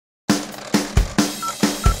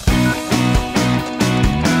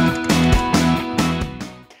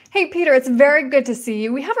Hey, Peter, it's very good to see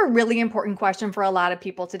you. We have a really important question for a lot of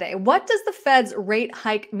people today. What does the Fed's rate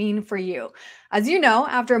hike mean for you? As you know,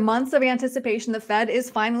 after months of anticipation, the Fed is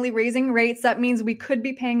finally raising rates. That means we could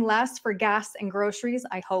be paying less for gas and groceries,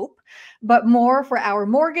 I hope, but more for our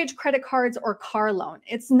mortgage, credit cards, or car loan.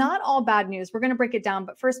 It's not all bad news. We're going to break it down.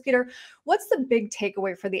 But first, Peter, what's the big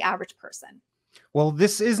takeaway for the average person? Well,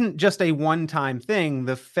 this isn't just a one-time thing.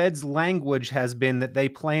 The Fed's language has been that they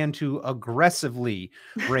plan to aggressively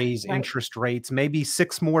raise Right. interest rates, maybe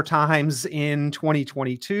six more times in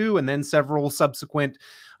 2022, and then several subsequent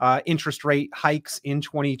interest rate hikes in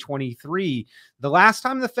 2023. The last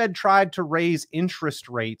time the Fed tried to raise interest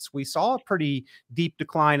rates, we saw a pretty deep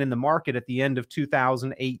decline in the market at the end of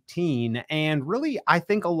 2018. And really, I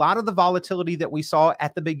think a lot of the volatility that we saw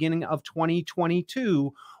at the beginning of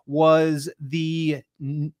 2022 was the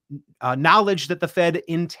knowledge that the Fed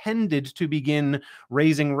intended to begin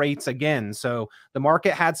raising rates again. So the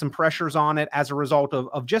market had some pressures on it as a result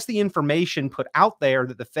of just the information put out there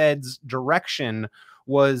that the Fed's direction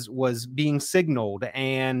was being signaled.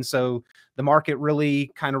 And so the market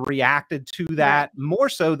really kind of reacted to Right. that more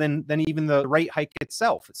so than even the rate hike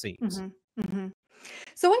itself, it seems. hmm hmm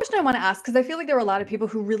So one question I want to ask, because I feel like there were a lot of people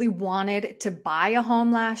who really wanted to buy a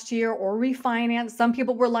home last year or refinance. Some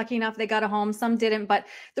people were lucky enough they got a home, some didn't. But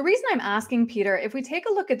the reason I'm asking, Peter, if we take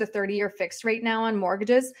a look at the 30-year fixed rate now on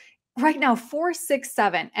mortgages, right now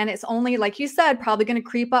 4.67, and it's only, like you said, probably going to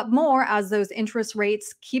creep up more as those interest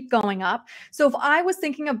rates keep going up. So if I was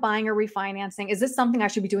thinking of buying or refinancing, is this something I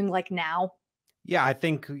should be doing like now? Yeah, I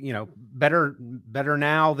think, better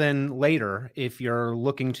now than later if you're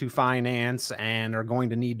looking to finance and are going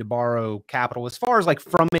to need to borrow capital. As far as like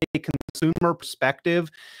from a consumer perspective,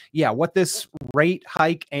 yeah, what this rate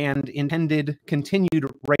hike and intended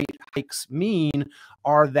continued rate hikes mean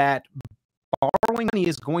are that borrowing money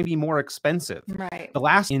is going to be more expensive Right. the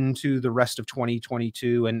last into the rest of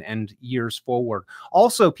 2022 and years forward.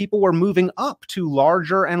 Also, people were moving up to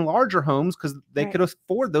larger and larger homes because they Right. could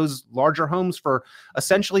afford those larger homes for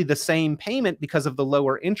essentially the same payment because of the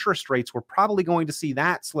lower interest rates. We're probably going to see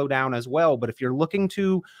that slow down as well. But if you're looking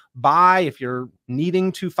to buy, if you're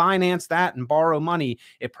needing to finance that and borrow money,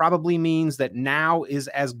 it probably means that now is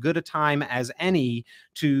as good a time as any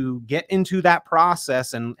to get into that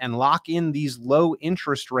process and lock in these low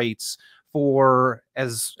interest rates for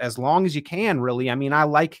as long as you can, really. I mean, I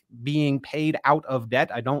like being paid out of debt.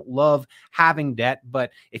 I don't love having debt,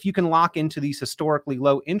 but if you can lock into these historically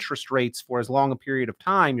low interest rates for as long a period of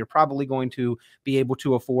time, you're probably going to be able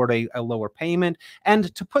to afford a lower payment.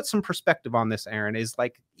 And to put some perspective on this, Aaron, is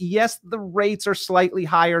like, yes, the rates are slightly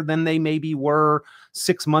higher than they maybe were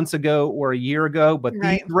 6 months ago or a year ago, but these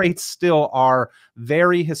Right. rates still are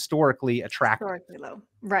very historically attractive. Historically low.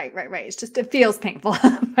 Right, right, right. It's just it feels painful,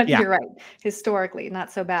 but Yeah. you're right. Historically,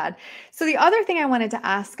 not so bad. So the other thing I wanted to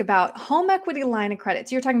ask about home equity line of credit.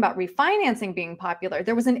 So you're talking about refinancing being popular.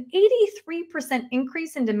 There was an 83%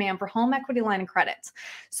 increase in demand for home equity line of credit.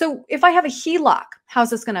 So if I have a HELOC,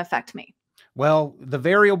 how's this going to affect me? Well, the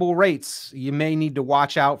variable rates, you may need to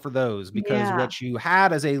watch out for those because Yeah, what you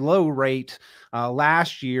had as a low rate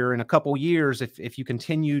last year, in a couple years, if you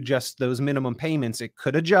continue just those minimum payments, it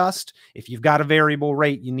could adjust. If you've got a variable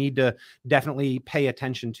rate, you need to definitely pay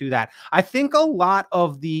attention to that. I think a lot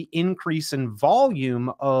of the increase in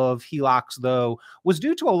volume of HELOCs, though, was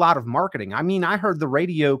due to a lot of marketing. I mean, I heard the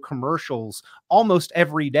radio commercials almost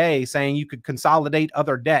every day saying you could consolidate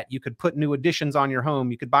other debt, you could put new additions on your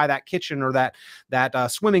home, you could buy that kitchen or that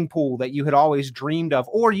swimming pool that you had always dreamed of,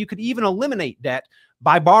 or you could even eliminate debt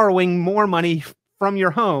by borrowing more money from your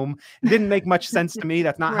home. It didn't make much sense to me.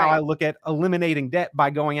 That's not how I right, look at eliminating debt, by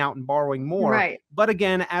going out and borrowing more. right, But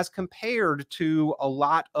again, as compared to a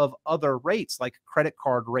lot of other rates like credit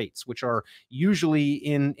card rates, which are usually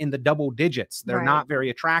in the double digits, they're right. not very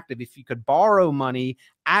attractive. If you could borrow money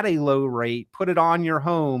at a low rate, put it on your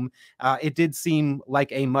home, it did seem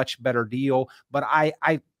like a much better deal. But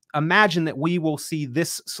I imagine that we will see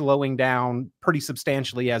this slowing down pretty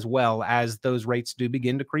substantially as well as those rates do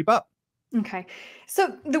begin to creep up. Okay.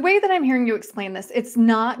 So the way that I'm hearing you explain this, it's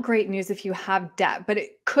not great news if you have debt, but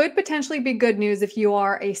it could potentially be good news if you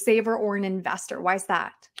are a saver or an investor. Why is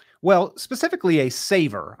that? Well, specifically a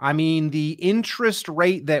saver. I mean, the interest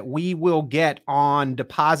rate that we will get on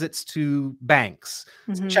deposits to banks,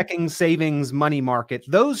 Hmm. checking, savings, money market,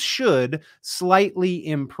 those should slightly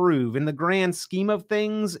improve. In the grand scheme of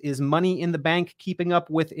things, is money in the bank keeping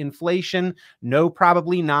up with inflation? No,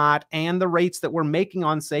 probably not. And the rates that we're making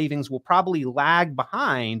on savings will probably lag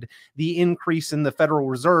behind the increase in the Federal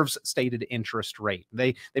Reserve's stated interest rate.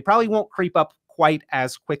 They probably won't creep up quite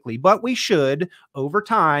as quickly, but we should over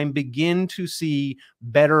time begin to see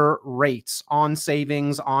better rates on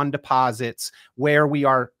savings, on deposits, where we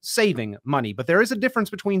are saving money. But there is a difference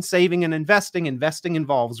between saving and investing. Investing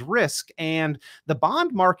involves risk, and the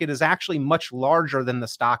bond market is actually much larger than the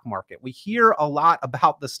stock market. We hear a lot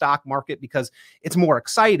about the stock market because it's more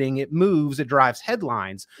exciting, it moves, it drives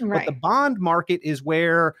headlines. But the Right. bond market is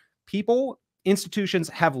where people, institutions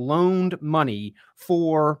have loaned money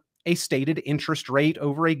for a stated interest rate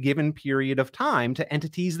over a given period of time to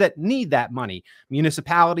entities that need that money,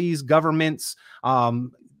 municipalities, governments.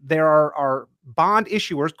 There are bond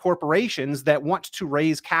issuers, corporations that want to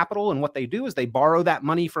raise capital. And what they do is they borrow that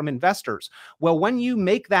money from investors. Well, when you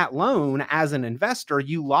make that loan as an investor,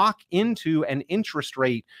 you lock into an interest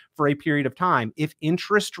rate for a period of time. If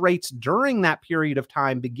interest rates during that period of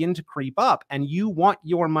time begin to creep up and you want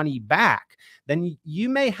your money back, then you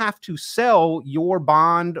may have to sell your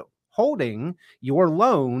bond holding, your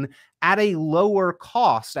loan, at a lower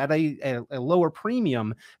cost, at a lower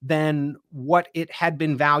premium than what it had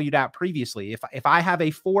been valued at previously. If I have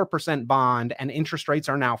a 4% bond and interest rates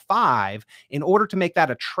are now 5, in order to make that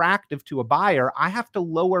attractive to a buyer, I have to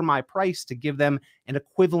lower my price to give them an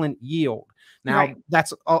equivalent yield. Now, Right.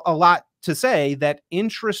 that's a lot to say that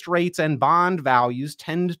interest rates and bond values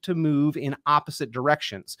tend to move in opposite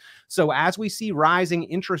directions. So as we see rising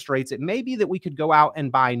interest rates, it may be that we could go out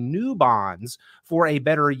and buy new bonds for a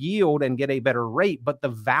better yield and get a better rate, but the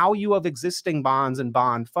value of existing bonds and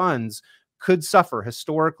bond funds could suffer.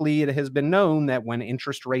 Historically, it has been known that when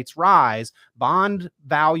interest rates rise, bond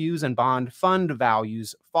values and bond fund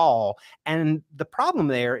values fall. And the problem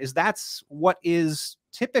there is that's what is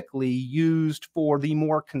typically used for the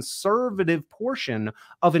more conservative portion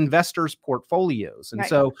of investors' portfolios. And Right.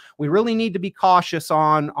 so we really need to be cautious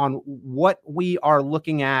on what we are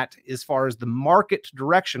looking at as far as the market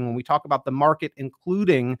direction when we talk about the market,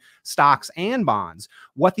 including stocks and bonds,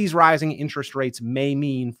 what these rising interest rates may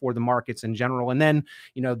mean for the markets in general. And then,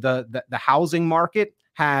 the housing market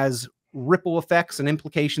has ripple effects and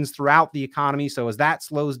implications throughout the economy. So as that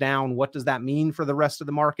slows down, what does that mean for the rest of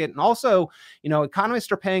the market? And also,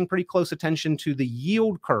 economists are paying pretty close attention to the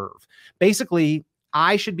yield curve. Basically,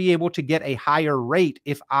 I should be able to get a higher rate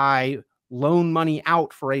if I loan money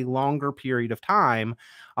out for a longer period of time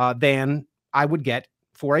than I would get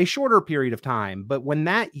for a shorter period of time. But when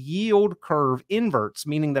that yield curve inverts,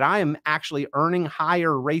 meaning that I am actually earning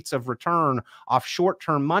higher rates of return off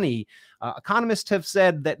short-term money, economists have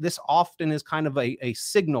said that this often is kind of a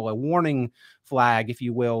signal, a warning flag, if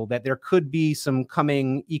you will, that there could be some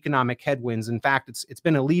coming economic headwinds. In fact, it's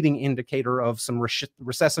been a leading indicator of some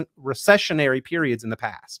recessionary periods in the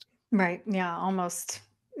past. Right. Yeah, almost.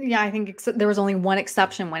 Yeah, I think there was only one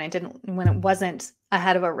exception when it wasn't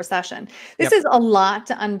ahead of a recession. This Yep. is a lot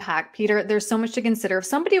to unpack, Peter. There's so much to consider. If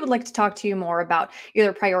somebody would like to talk to you more about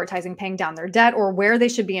either prioritizing paying down their debt or where they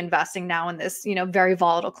should be investing now in this, very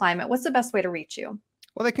volatile climate, what's the best way to reach you?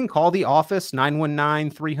 Well, they can call the office,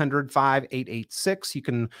 919-300-5886. You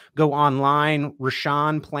can go online,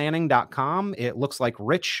 RashanPlanning.com. It looks like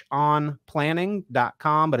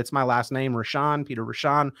richonplanning.com, but it's my last name, Rashan, Peter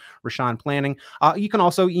Rashan, Rashan Planning. You can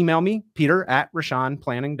also email me,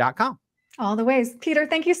 Peter@RashanPlanning.com. All the ways. Peter,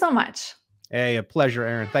 thank you so much. Hey, a pleasure,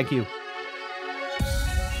 Aaron. Thank you.